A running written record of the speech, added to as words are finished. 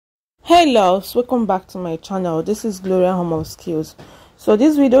Hey loves, welcome back to my channel. This is Gloria Home of Skills. So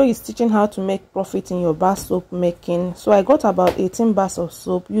this video is teaching how to make profit in your bar soap making. So I got about 18 bars of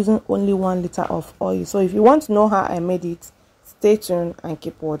soap using only 1 liter of oil. So if you want to know how I made it, stay tuned and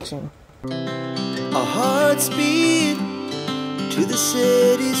keep watching. Our hearts beat to the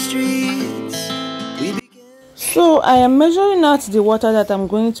city streets. So I am measuring out the water that I'm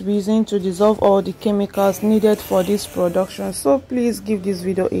going to be using to dissolve all the chemicals needed for this production. So please give this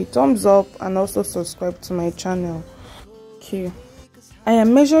video a thumbs up and also subscribe to my channel. Okay, I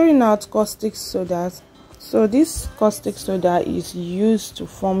am measuring out caustic soda. So this caustic soda is used to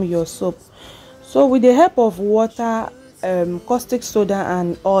form your soap. So with the help of water, caustic soda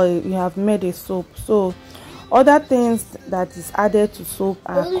and oil, you have made a soap. So other things that is added to soap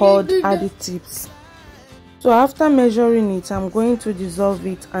are called additives. So after measuring it, I'm going to dissolve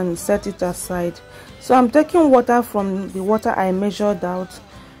it and set it aside. So I'm taking water from the water I measured out.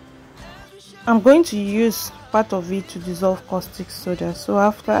 I'm going to use part of it to dissolve caustic soda. So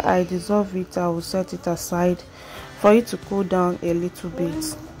after I dissolve it, I will set it aside for it to cool down a little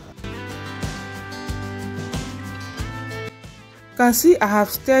bit. You can see I have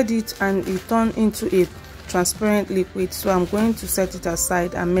stirred it and it turned into a transparent liquid. So I'm going to set it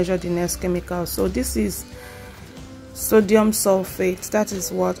aside and measure the next chemical. So this is sodium sulfate. That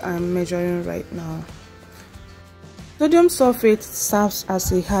is what I'm measuring right now. Sodium sulfate serves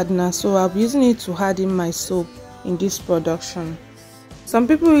as a hardener, so I'll be using it to harden my soap in this production. Some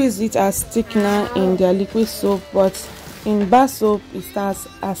people use it as thickener in their liquid soap, but in bar soap it starts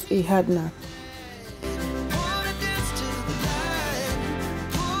as a hardener.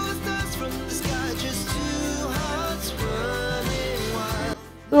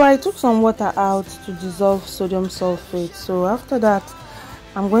 So I took some water out to dissolve sodium sulfate. So after that,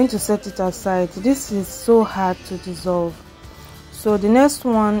 I'm going to set it aside. This is so hard to dissolve. So the next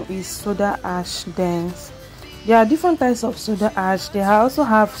one is soda ash dense. There are different types of soda ash. They also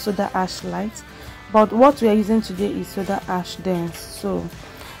have soda ash light, but what we are using today is soda ash dense. So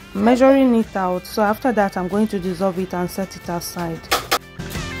measuring it out. So after that, I'm going to dissolve it and set it aside.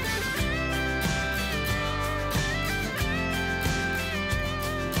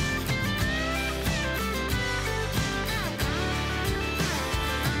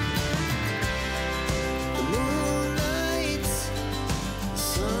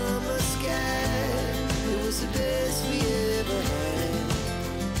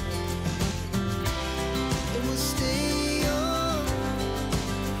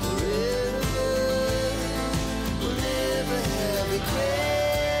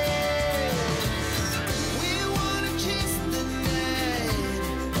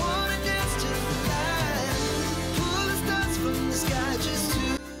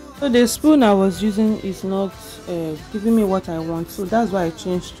 So the spoon I was using is not giving me what I want, so that's why I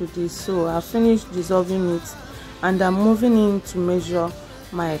changed to this. So I finished dissolving it and I'm moving in to measure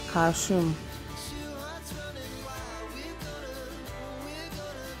my calcium.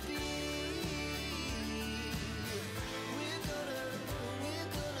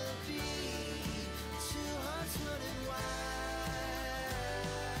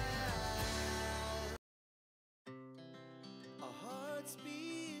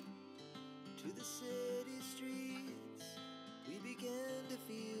 To the city streets, we began to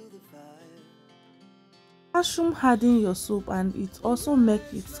feel the fire. Calcium harden your soap and it also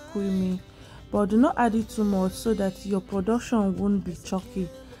makes it creamy, but do not add it too much so that your production won't be chalky.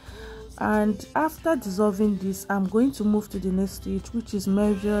 And after dissolving this, I'm going to move to the next stage, which is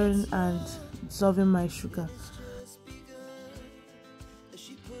measuring and dissolving my sugar.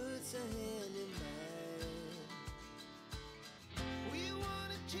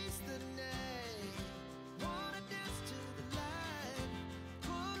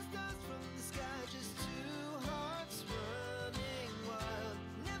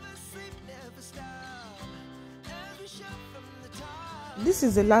 This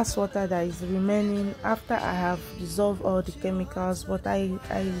is the last water that is remaining after I have dissolved all the chemicals, but I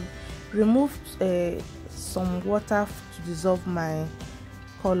removed some water to dissolve my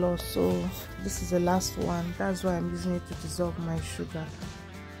color. So this is the last one. That's why I'm using it to dissolve my sugar.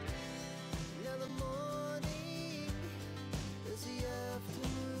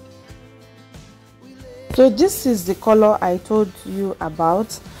 So this is the color I told you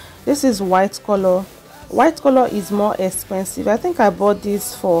about. This is white color. White color is more expensive. I think I bought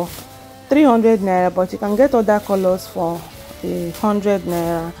this for 300 naira, but you can get other colors for 100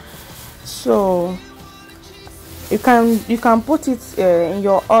 naira. So you can put it in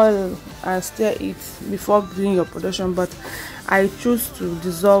your oil and stir it before doing your production, but I choose to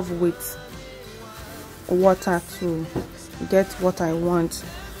dissolve with water to get what I want.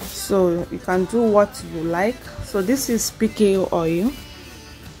 so you can do what you like. So this is PKO oil.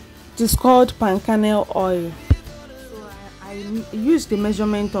 It is called palm kernel oil. So I use the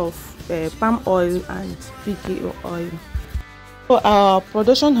measurement of palm oil and PKO oil. So our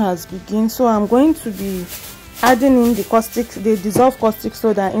production has begun. So I'm going to be adding in the dissolved caustic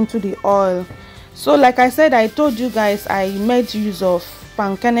soda into the oil. So like I said, I told you guys I made use of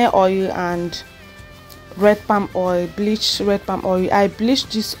palm kernel oil and red palm oil, bleached red palm oil. I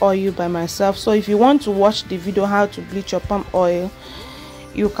bleached this oil by myself. So if you want to watch the video how to bleach your palm oil,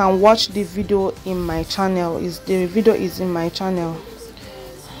 you can watch the video in my channel. The video is in my channel.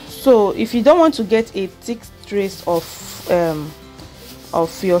 So if you don't want to get a thick trace of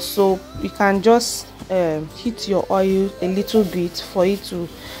your soap, you can just heat your oil a little bit for it to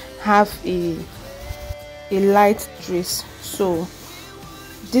have a light trace. So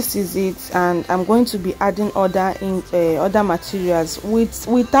this is it, and I'm going to be adding other materials.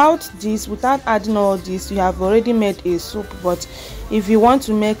 Without adding all this, you have already made a soap. But if you want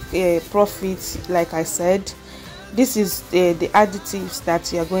to make a profit, like I said, this is the additives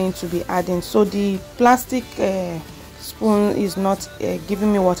that you are going to be adding. So the plastic spoon is not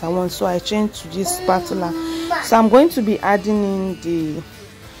giving me what I want, so I changed to this spatula. So I'm going to be adding in the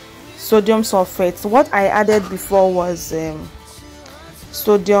sodium sulfate. What I added before was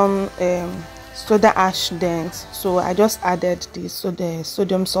sodium soda ash dent, so I just added the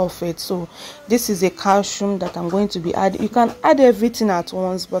sodium sulfate. So this is a calcium that I'm going to be adding. You can add everything at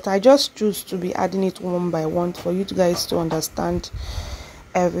once, but I just choose to be adding it one by one for you guys to understand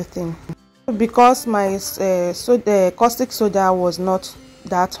everything. Because my the caustic soda was not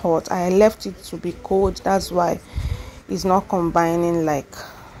that hot, I left it to be cold. That's why it's not combining like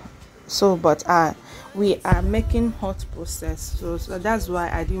so. But we are making hot process, so that's why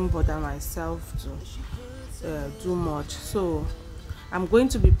I didn't bother myself to do much. So I'm going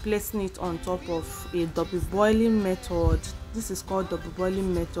to be placing it on top of a double boiling method. This is called double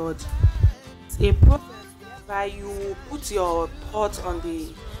boiling method. It's a process whereby you put your pot on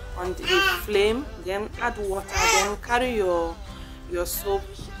the flame, then add water, then carry your soap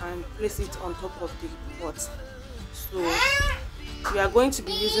and place it on top of the pot. So we are going to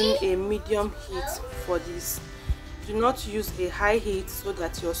be using a medium heat for this. Do not use a high heat so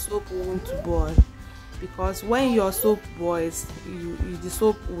that your soap won't boil, because when your soap boils, the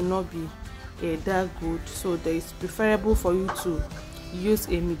soap will not be that good. So it is preferable for you to use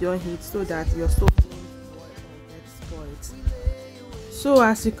a medium heat so that your soap won't boil or get spoiled. So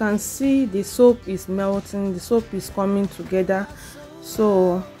as you can see, the soap is melting, the soap is coming together.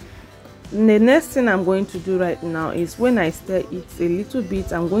 So the next thing I'm going to do right now is, when I stir it a little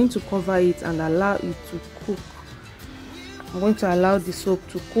bit, I'm going to cover it and allow it to cook. I'm going to allow the soap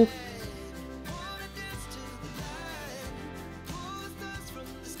to cook.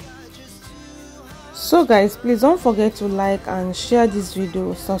 So guys, please don't forget to like and share this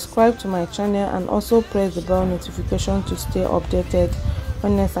video, subscribe to my channel, and also press the bell notification to stay updated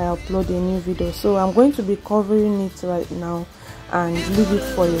whenever I upload a new video. So I'm going to be covering it right now and leave it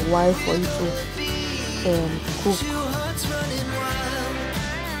for a while for you to cook.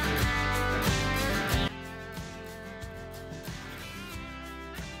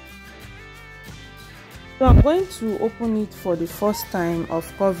 So I'm going to open it for the first time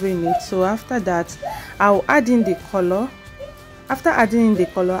of covering it. So after that, I'll add in the color. After adding in the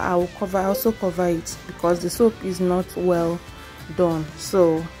color, I will also cover it because the soap is not well done.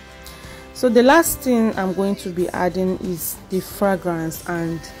 So the last thing I'm going to be adding is the fragrance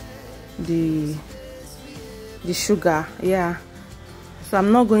and the sugar. Yeah, so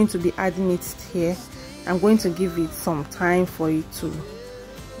I'm not going to be adding it here. I'm going to give it some time for it to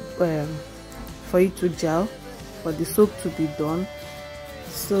gel, for the soap to be done.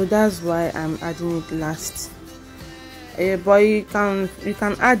 So that's why I'm adding it last. But you can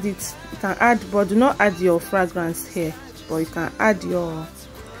add it. You can add, but do not add your fragrance here. But you can add your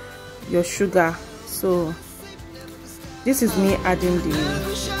sugar. So this is me adding the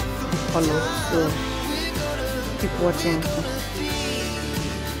color. So keep watching.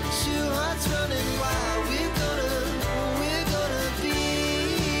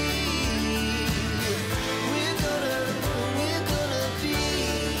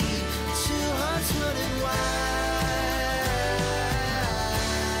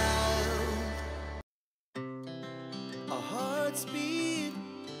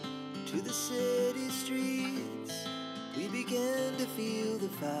 To the city streets, we began to feel the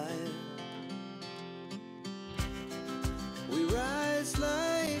fire. We rise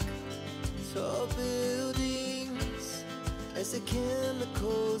like tall buildings as the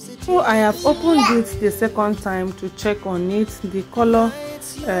chemicals. So I have opened it the second time to check on it. The color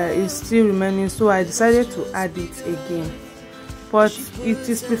is still remaining, so I decided to add it again. But it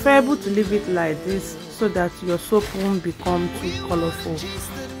is preferable to leave it like this so that your soap won't become too colorful.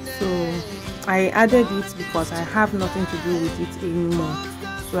 So I added it because I have nothing to do with it anymore,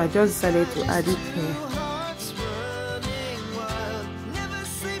 so I just decided to add it here.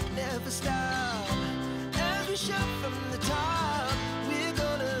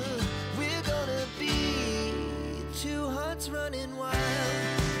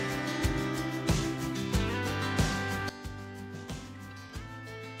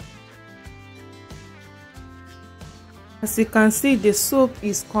 As you can see, the soap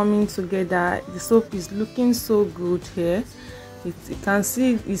is coming together. The soap is looking so good here. You can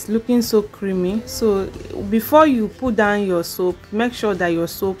see it's looking so creamy. So before you put down your soap, make sure that your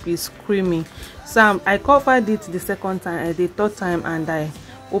soap is creamy. So I covered it the second time, the third time, and I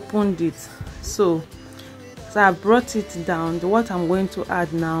opened it. So I brought it down. What I'm going to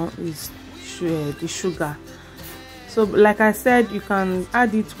add now is the sugar. So like I said, you can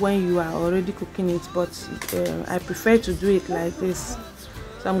add it when you are already cooking it, but I prefer to do it like this.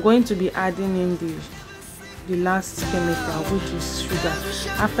 So I'm going to be adding in the last chemical, which is sugar.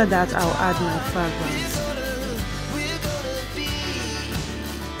 After that, I'll add my fragrance.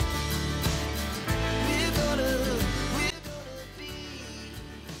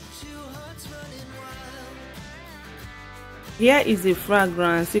 Here is the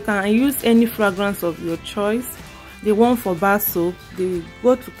fragrance. You can use any fragrance of your choice. The one for bar soap, they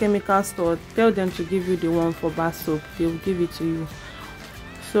go to chemical store, tell them to give you the one for bar soap, they will give it to you.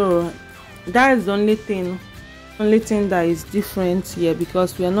 So that is the only thing that is different here,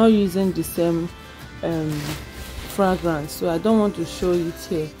 because we are not using the same fragrance, so I don't want to show it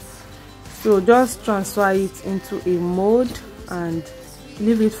here. So just transfer it into a mold and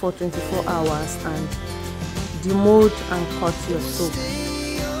leave it for 24 hours and demold and cut your soap.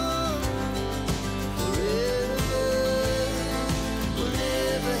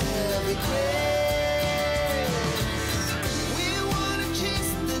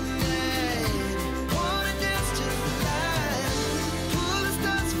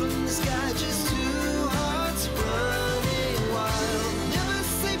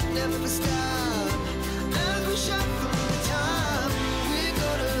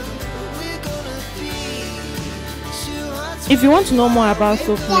 If you want to know more about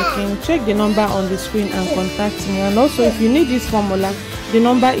soap making, check the number on the screen and contact me. And also, if you need this formula, the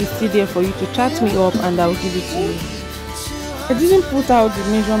number is still there for you to chat me up and I will give it to you. I didn't put out the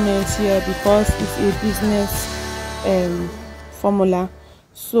measurements here because it's a business formula.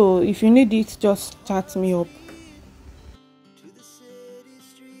 So if you need it, just chat me up.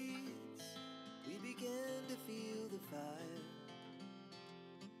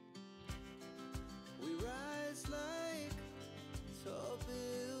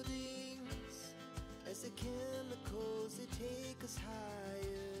 The chemicals, they take us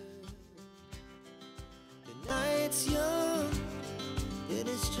higher. The night's young, and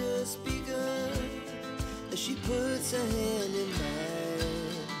it's just begun. As she puts her hand in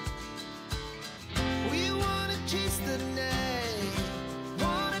mine, we wanna chase the night,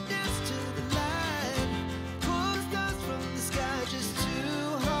 wanna dance to the light, pull the stars from the sky, just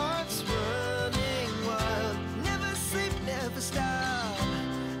two hearts running wild. Never sleep, never stop,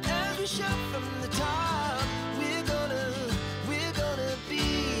 as we shout from the top.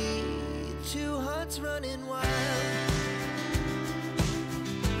 Running wild.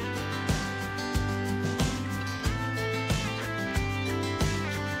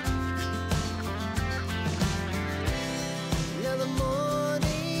 Now the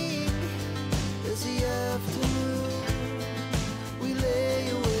morning is the afternoon. We lay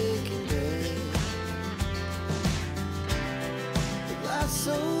awake in bed. The laughs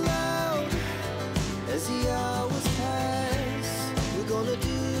so loud as the hours pass. We're gonna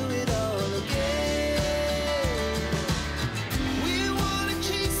do it all again.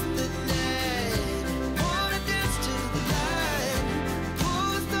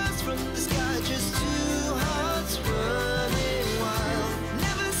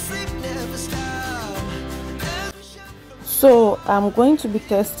 So I'm going to be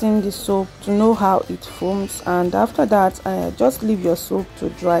testing the soap to know how it foams, and after that just leave your soap to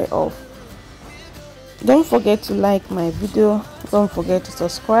dry off. Don't forget to like my video, don't forget to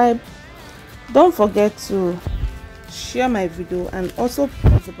subscribe, don't forget to share my video, and also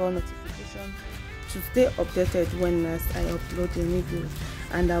press the bell notification to stay updated when next I upload a new video.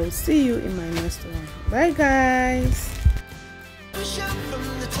 And I will see you in my next one. Bye guys. We're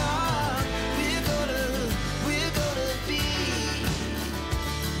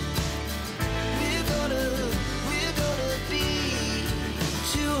gonna be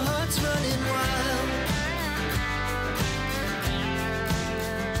hearts running wild.